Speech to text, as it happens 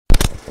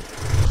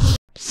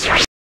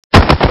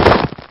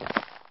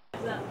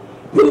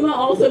Puma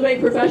also make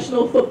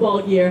professional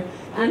football gear,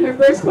 and her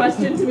first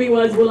question to me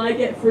was, will I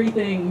get free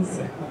things?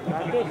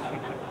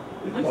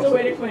 I'm still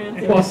waiting for my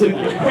answer.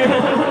 Possibly.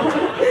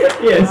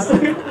 Yes.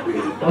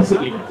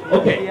 Possibly.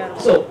 Okay,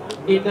 so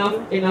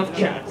enough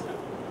chat.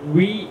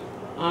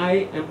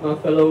 I am a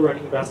fellow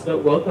running ambassador.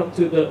 Welcome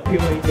to the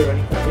Puma'S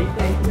running family.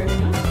 Thank you very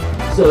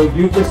much. So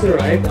you just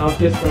arrived. I've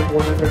just run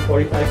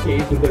 145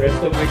 Ks with the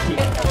rest of my team.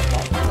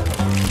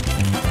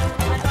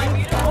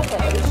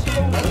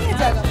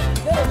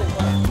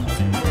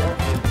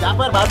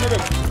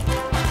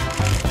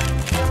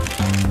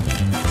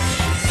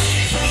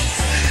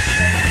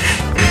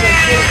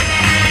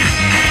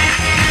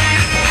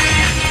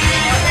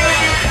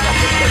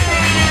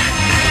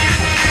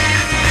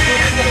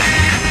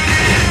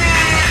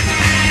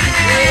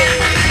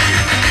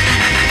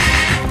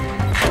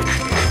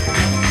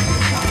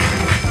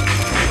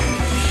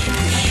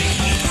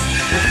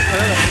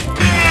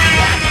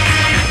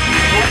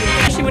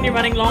 When you're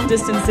running long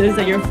distances,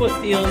 that your foot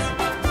feels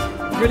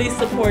really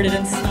supported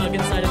and snug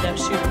inside of that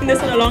shoe. This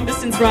on a long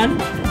distance run,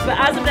 but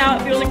as of now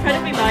it feels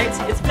incredibly light.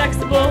 It's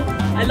flexible.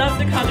 I love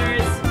the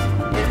colors.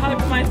 It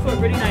hugs my foot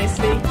really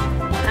nicely,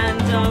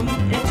 and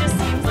it just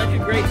seems like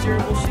a great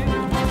durable shoe.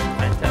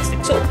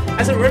 Fantastic. So,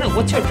 as a runner,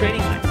 what's your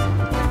training like?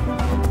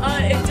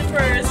 It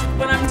differs.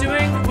 When I'm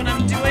doing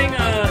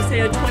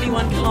say a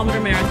 21-kilometer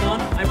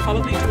marathon, I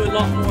probably do a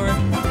lot more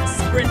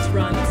sprint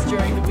runs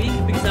during the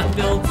week because that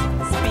builds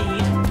speed.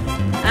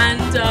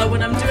 And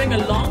when I'm doing a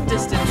long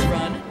distance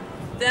run,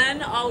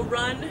 then I'll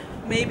run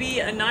maybe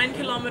a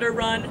 9-kilometer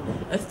run,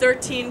 a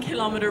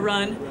 13-kilometer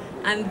run,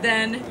 and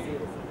then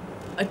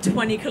a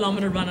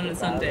 20-kilometer run on a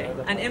Sunday.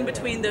 And in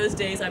between those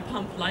days, I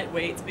pump light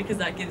weights because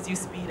that gives you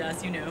speed,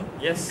 as you know.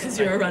 Yes. Because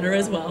you're a runner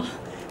as well.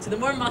 So the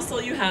more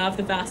muscle you have,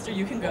 the faster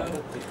you can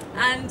go.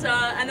 And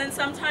then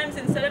sometimes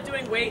instead of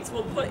doing weights,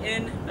 we'll put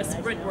in a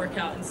sprint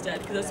workout instead,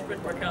 because a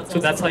sprint workout. So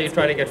that's how you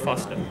try to get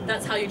faster.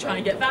 That's how you try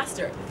and get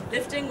faster.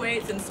 Lifting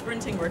weights and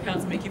sprinting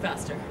workouts make you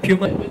faster.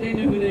 Puma. But they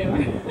know who they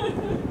are.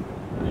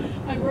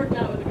 I've worked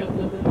out with a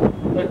couple of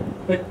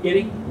them. But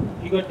getting,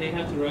 you got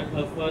Neha to run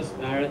her first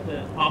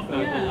marathon, half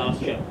marathon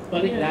last year. So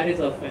I think that is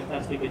a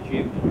fantastic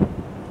achievement.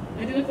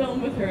 I did a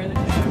film with her in the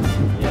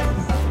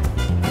Yes.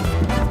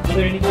 Are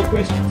there any more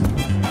questions?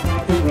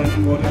 After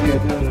running, what are the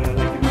other,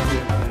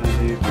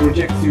 the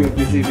projects you are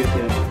busy with?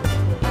 The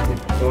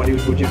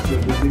Bollywood projects you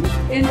are busy with?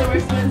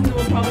 endorsements, and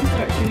we'll probably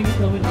start shooting a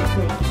film in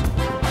April.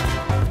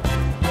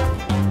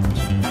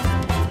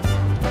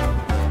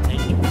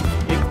 Thank you.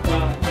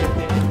 If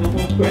there is no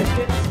more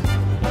questions,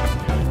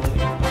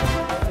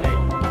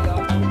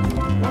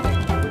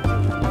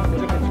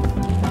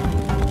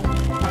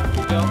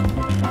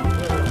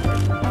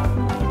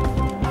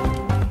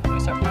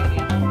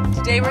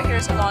 Today we're here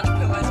to launch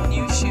Puma'S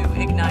new shoe,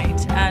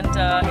 Ignite, and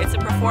it's a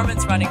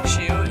performance running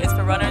shoe. It's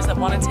for runners that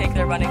want to take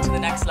their running to the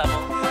next level,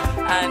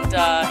 and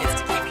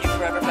it's to keep you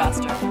forever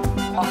faster.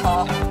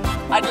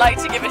 I'd like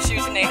to give a shoe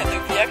to Neha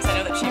Lupia because I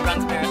know that she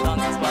runs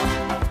marathons as well.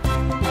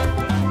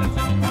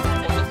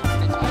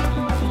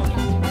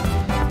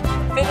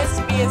 Fitness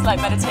to me is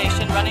like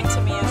meditation. Running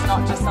to me is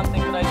not just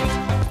something that I do to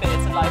keep fit,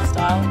 it's a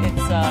lifestyle. It's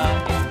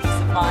peace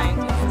of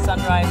mind, it's the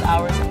sunrise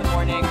hours in the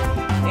morning.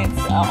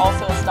 It's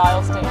also a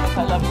style statement.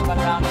 I love to run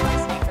around in my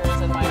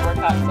sneakers and my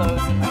workout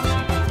clothes and my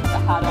shoes with a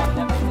hat on and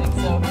everything.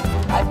 So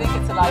I think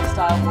it's a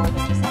lifestyle more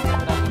than just something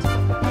that I do to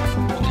fit.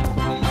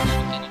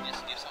 Can you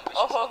just give some wishes?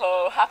 Oh ho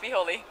ho, happy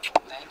Holi.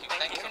 Thank you.